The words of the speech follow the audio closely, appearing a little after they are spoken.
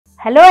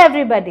Hello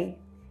everybody,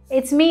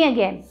 it's me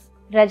again,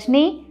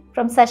 Rajni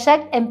from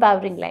Sashakt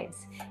Empowering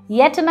Lives.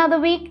 Yet another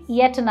week,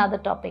 yet another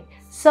topic.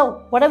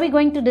 So, what are we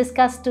going to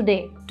discuss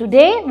today?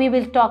 Today we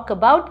will talk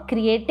about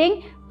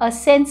creating a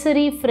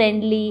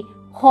sensory-friendly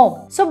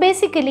home. So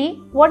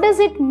basically, what does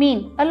it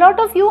mean? A lot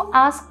of you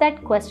ask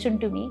that question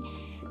to me.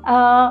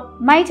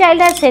 My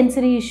child has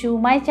sensory issue,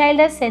 my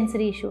child has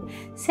sensory issue.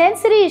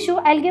 Sensory issue,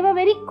 I'll give a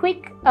very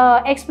quick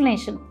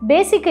explanation.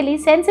 Basically,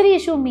 sensory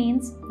issue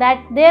means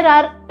that there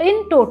are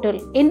in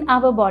total in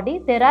our body,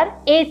 there are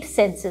 8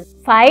 senses.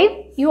 5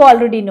 you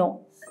already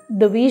know.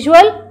 The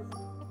visual,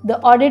 the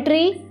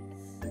auditory,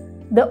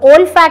 the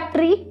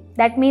olfactory,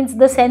 that means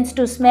the sense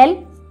to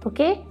smell,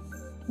 okay,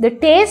 the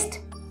taste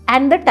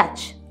and the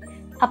touch.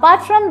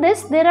 Apart from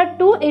this, there are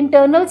 2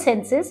 internal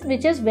senses,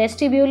 which is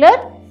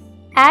vestibular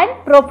and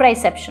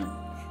proprioception.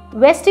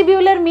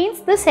 Vestibular means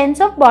the sense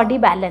of body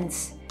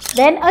balance.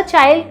 When a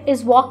child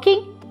is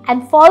walking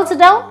and falls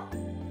down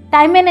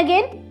time and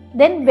again,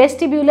 then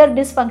vestibular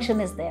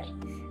dysfunction is there,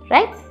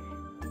 right?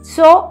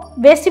 So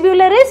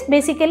vestibular is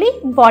basically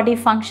body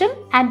function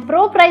and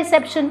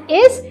proprioception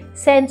is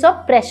sense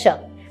of pressure.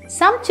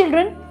 Some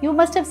children, you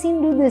must have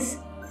seen, do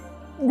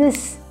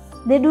this,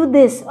 they do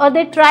this, or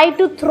they try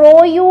to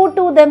throw you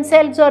to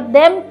themselves or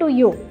them to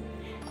you.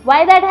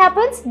 Why that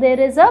happens? There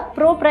is a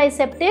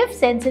proprioceptive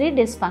sensory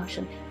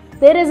dysfunction.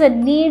 There is a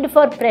need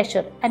for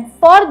pressure, and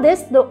for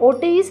this the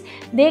OTs,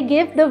 they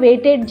give the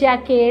weighted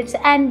jackets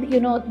and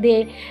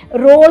they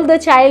roll the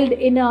child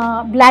in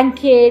a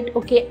blanket,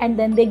 okay, and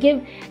then they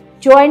give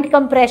joint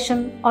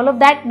compression, all of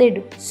that they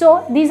do.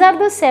 So these are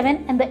the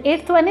 7, and the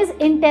 8th one is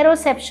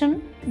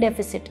interoception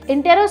deficit.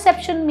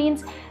 Interoception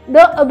means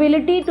the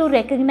ability to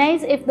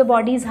recognize if the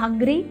body is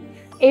hungry,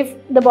 if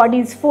the body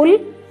is full,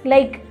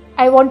 like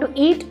I want to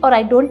eat or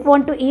I don't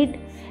want to eat,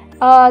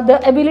 the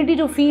ability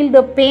to feel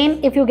the pain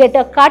if you get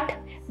a cut.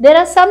 There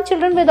are some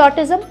children with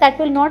autism that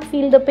will not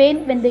feel the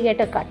pain when they get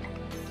a cut.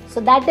 So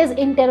that is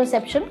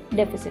interoception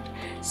deficit.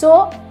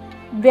 So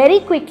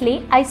very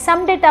quickly I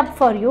summed it up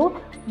for you.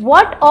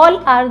 What all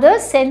are the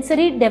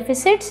sensory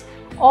deficits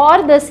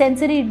or the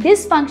sensory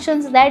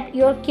dysfunctions that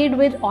your kid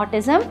with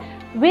autism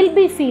will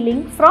be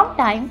feeling from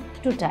time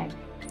to time.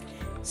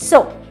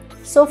 So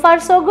far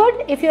so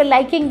good. If you're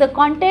liking the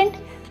content,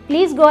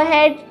 please go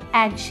ahead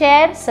and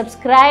share,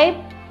 subscribe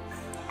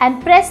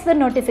and press the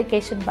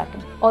notification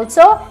button.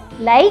 Also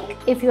like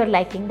if you're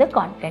liking the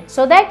content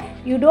so that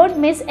you don't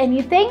miss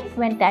anything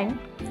when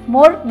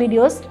more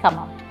videos come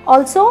up.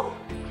 Also,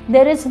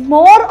 there is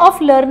more of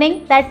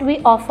learning that we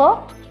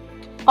offer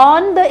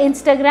on the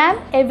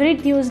Instagram every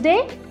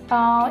Tuesday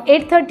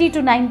 8:30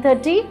 to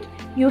 9:30.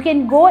 You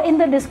can go in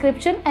the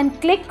description and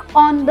click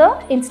on the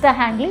Insta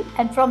handle,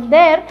 and from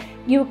there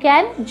you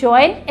can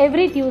join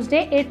every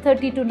Tuesday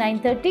 8:30 to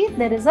 9:30.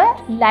 There is a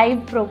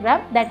live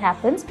program that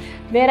happens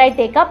where I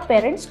take up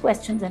parents'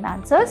 questions and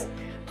answers.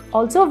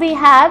 Also, we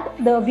have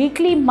the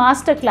weekly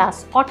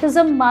Masterclass,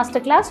 Autism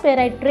Masterclass, where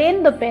I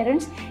train the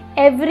parents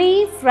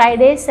every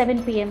Friday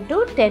 7 p.m.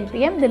 to 10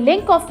 p.m. The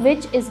link of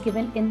which is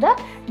given in the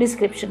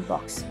description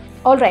box.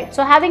 Alright,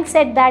 so having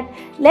said that,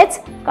 let's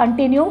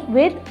continue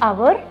with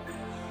our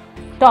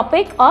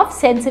topic of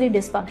sensory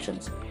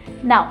dysfunctions.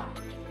 Now,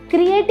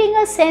 creating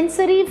a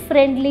sensory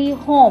friendly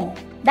home,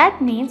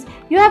 that means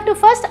you have to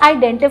first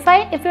identify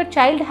if your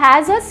child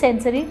has a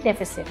sensory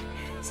deficit.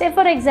 Say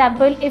for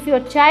example, if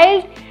your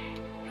child,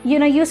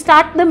 you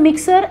start the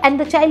mixer and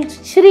the child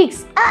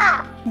shrieks,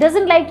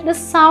 doesn't like the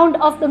sound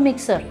of the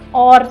mixer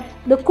or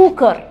the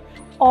cooker,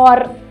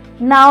 or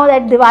now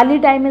that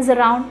Diwali time is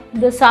around,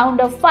 the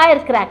sound of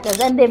firecrackers,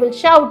 and they will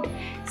shout.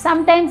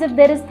 Sometimes if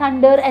there is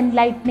thunder and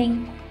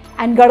lightning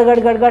and gad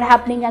gad gad gad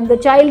happening and the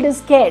child is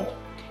scared,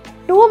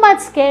 too much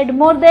scared,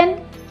 more than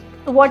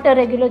what a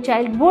regular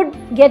child would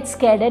get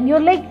scared, and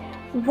you're like,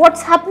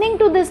 what's happening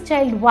to this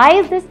child? Why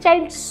is this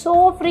child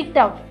so freaked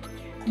out?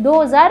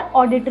 Those are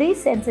auditory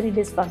sensory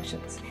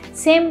dysfunctions.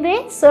 Same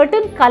way,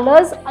 certain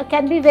colors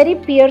can be very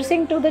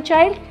piercing to the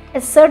child.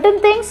 Certain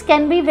things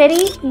can be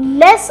very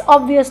less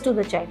obvious to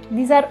the child.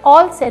 These are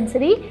all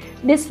sensory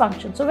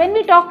dysfunctions. So when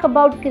we talk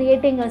about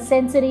creating a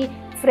sensory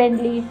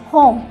friendly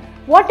home,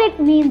 what it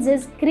means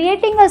is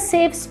creating a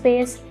safe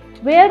space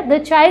where the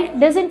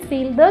child doesn't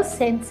feel the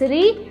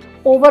sensory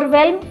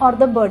overwhelm or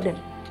the burden,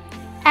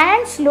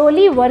 and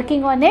slowly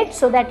working on it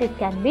so that it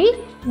can be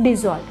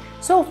dissolved.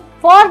 So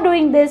for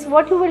doing this,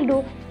 what you will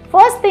do,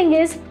 first thing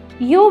is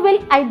you will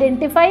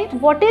identify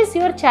what is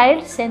your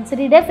child's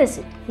sensory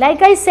deficit.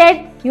 Like I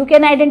said, you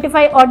can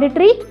identify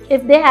auditory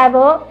if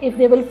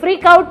they will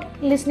freak out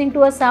listening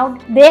to a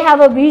sound. They have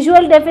a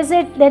visual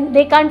deficit, then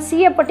they can't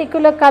see a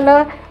particular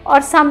color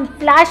or some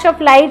flash of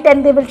light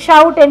and they will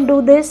shout and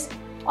do this.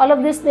 All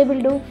of this they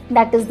will do.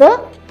 That is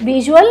the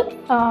visual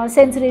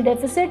sensory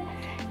deficit.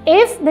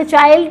 If the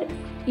child,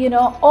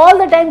 all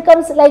the time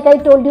comes, like I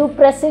told you,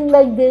 pressing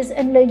like this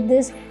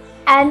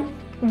and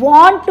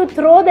want to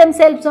throw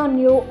themselves on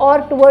you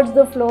or towards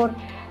the floor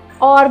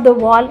or the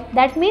wall,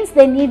 that means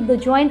they need the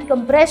joint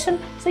compression.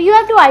 So you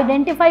have to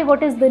identify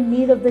what is the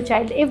need of the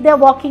child. If they are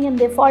walking and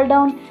they fall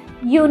down,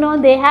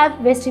 they have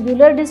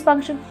vestibular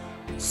dysfunction.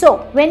 So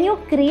when you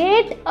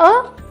create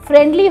a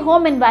friendly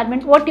home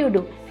environment, what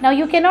do? Now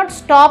you cannot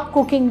stop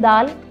cooking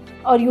dal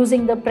or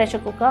using the pressure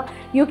cooker.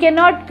 You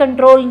cannot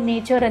control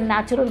nature and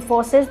natural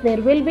forces.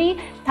 There will be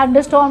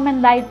thunderstorm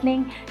and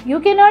lightning. You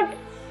cannot.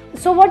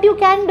 So what you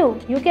can do?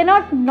 You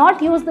cannot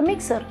not use the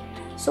mixer.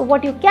 So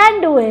what you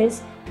can do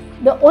is,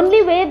 the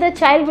only way the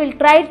child will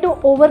try to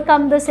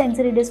overcome the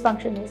sensory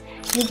dysfunction is,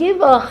 you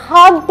give a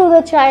hug to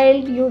the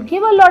child, you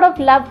give a lot of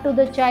love to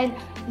the child,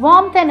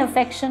 warmth and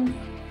affection,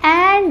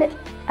 and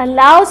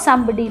allow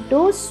somebody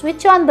to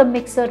switch on the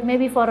mixer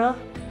maybe for a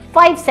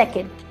 5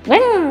 second.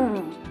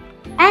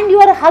 And you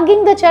are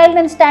hugging the child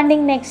and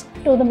standing next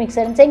to the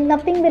mixer and saying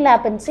nothing will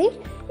happen. See,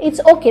 it's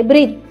okay,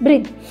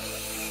 breathe.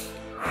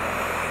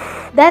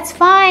 That's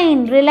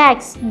fine,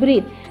 relax,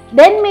 breathe.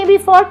 Then maybe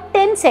for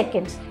 10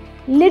 seconds,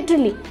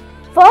 literally.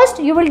 First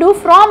you will do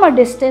from a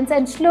distance,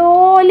 and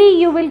slowly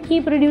you will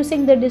keep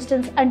reducing the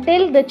distance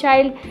until the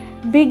child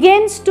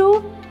begins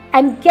to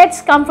and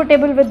gets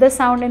comfortable with the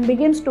sound and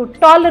begins to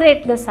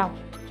tolerate the sound.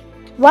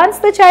 Once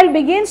the child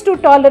begins to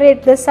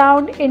tolerate the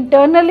sound,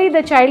 internally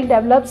the child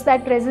develops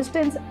that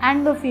resistance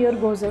and the fear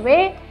goes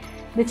away.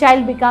 The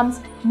child becomes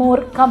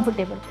more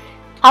comfortable.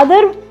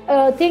 Other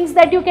things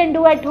that you can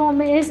do at home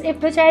is,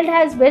 if the child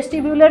has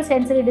vestibular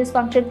sensory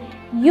dysfunction,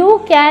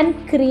 you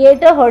can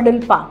create a hurdle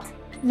path.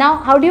 Now,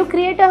 how do you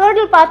create a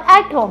hurdle path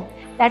at home?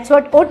 That's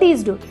what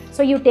OTs do.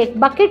 So you take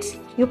buckets,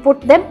 you put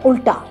them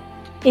ulta,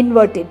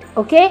 inverted,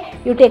 okay?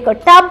 You take a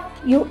tub,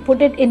 you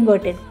put it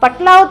inverted.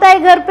 Patla hota hai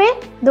ghar pe,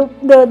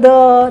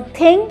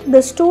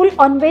 the stool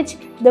on which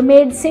the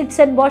maid sits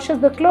and washes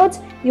the clothes,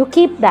 you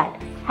keep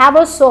that. Have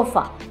a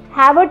sofa,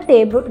 have a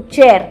table,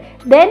 chair.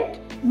 Then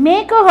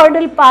make a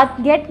hurdle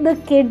path, get the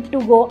kid to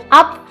go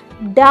up,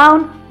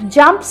 down,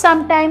 jump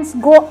sometimes,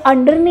 go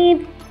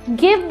underneath,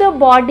 give the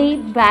body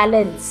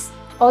balance.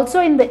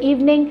 Also in the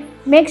evening,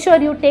 make sure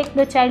you take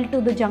the child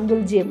to the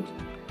jungle gym.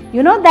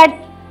 You know that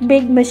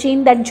big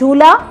machine, that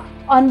jhula,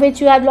 on which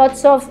you have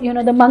lots of,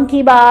 the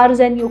monkey bars,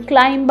 and you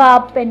climb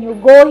up and you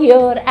go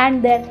here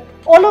and there.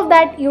 All of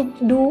that you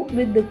do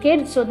with the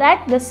kids so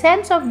that the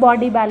sense of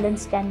body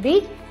balance can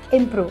be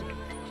improved.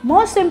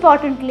 Most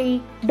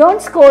importantly,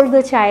 don't scold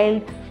the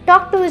child.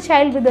 Talk to the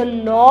child with a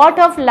lot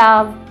of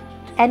love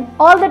and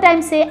all the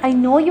time say, I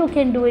know you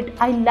can do it.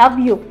 I love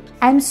you.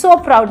 I'm so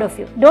proud of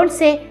you. Don't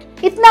say,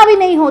 इतना भी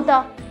नहीं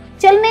होता,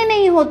 चलने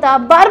नहीं होता,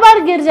 बार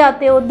बार गिर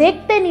जाते हो,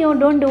 देखते नहीं हो.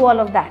 Don't do all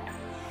of that.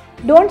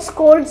 Don't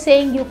scold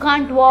saying you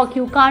can't walk,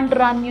 you can't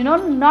run,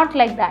 not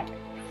like that.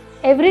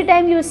 Every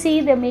time you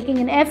see they're making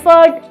an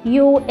effort,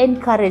 you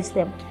encourage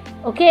them.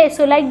 Okay,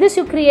 so like this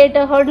you create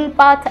a hurdle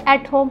path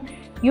at home.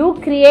 You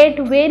create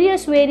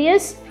various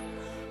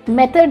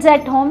methods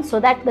at home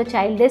so that the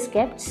child is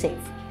kept safe.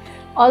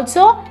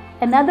 Also,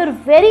 another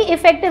very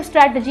effective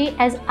strategy,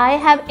 as I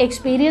have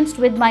experienced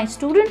with my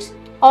students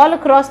all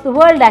across the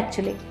world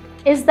actually,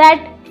 is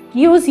that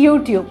use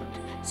YouTube.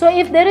 So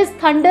if there is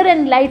thunder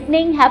and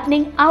lightning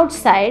happening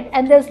outside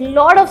and there's a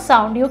lot of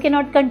sound you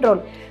cannot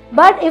control,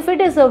 but if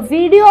it is a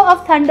video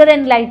of thunder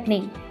and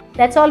lightning,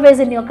 that's always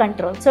in your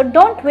control. So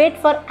don't wait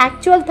for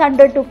actual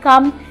thunder to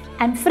come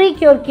and freak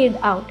your kid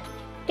out.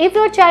 If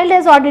your child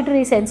has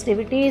auditory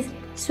sensitivities,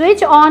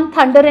 switch on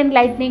thunder and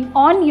lightning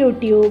on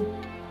YouTube,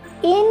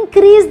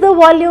 increase the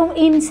volume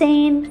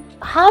insane,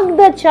 hug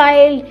the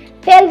child,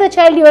 tell the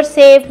child you are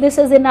safe, this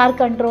is in our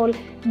control.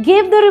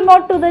 Give the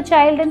remote to the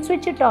child and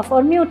switch it off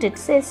or mute it.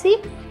 Say,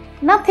 see,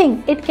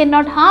 nothing, it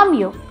cannot harm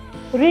you.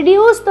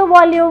 Reduce the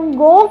volume,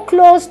 go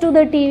close to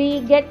the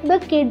TV, get the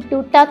kid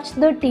to touch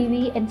the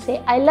TV and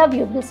say, I love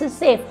you, this is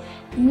safe.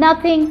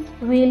 Nothing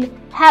will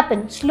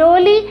happen.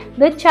 Slowly,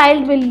 the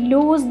child will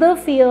lose the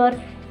fear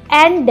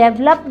and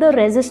develop the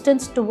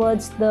resistance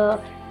towards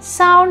the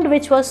sound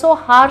which was so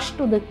harsh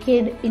to the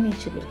kid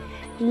initially.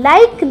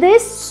 Like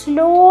this,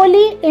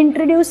 slowly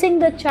introducing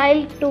the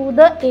child to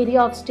the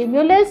area of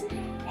stimulus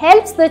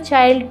helps the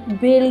child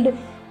build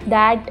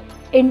that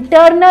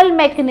internal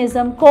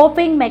mechanism,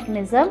 coping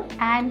mechanism,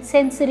 and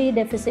sensory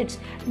deficits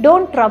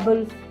don't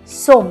trouble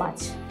so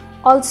much.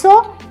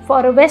 Also,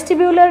 for a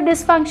vestibular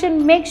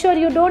dysfunction, make sure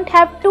you don't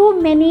have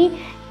too many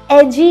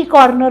edgy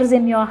corners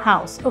in your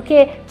house.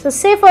 Okay, so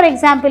say for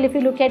example, if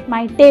you look at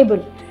my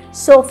table,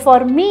 so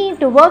for me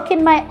to work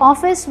in my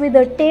office with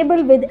a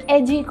table with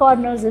edgy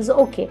corners is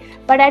okay,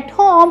 but at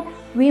home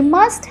we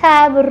must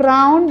have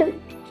round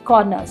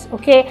corners.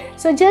 Okay,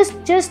 so just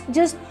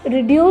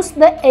reduce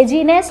the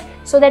edginess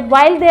so that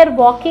while they are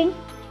walking,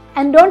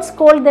 and don't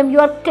scold them, you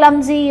are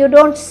clumsy, you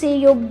don't see,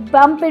 you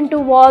bump into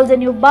walls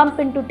and you bump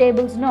into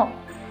tables. No,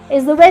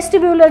 it's the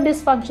vestibular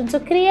dysfunction. So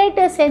create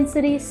a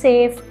sensory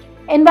safe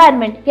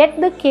environment. Get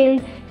the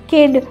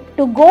kid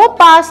to go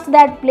past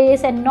that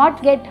place and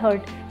not get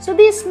hurt. So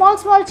these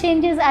small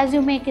changes as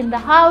you make in the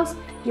house,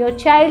 your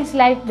child's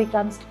life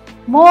becomes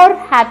more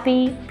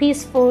happy,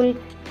 peaceful,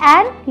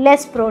 and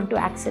less prone to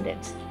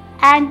accidents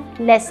and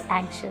less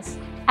anxious.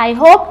 I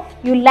hope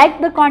you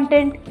liked the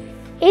content.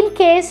 In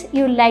case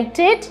you liked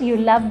it, you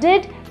loved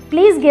it,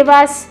 please give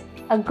us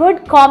a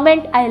good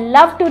comment. I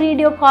love to read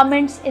your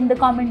comments in the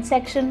comment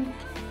section.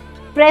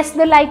 Press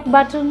the like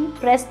button,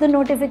 press the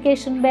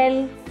notification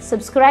bell,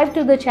 subscribe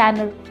to the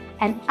channel,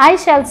 and I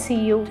shall see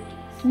you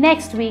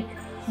next week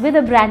with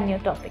a brand new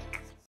topic.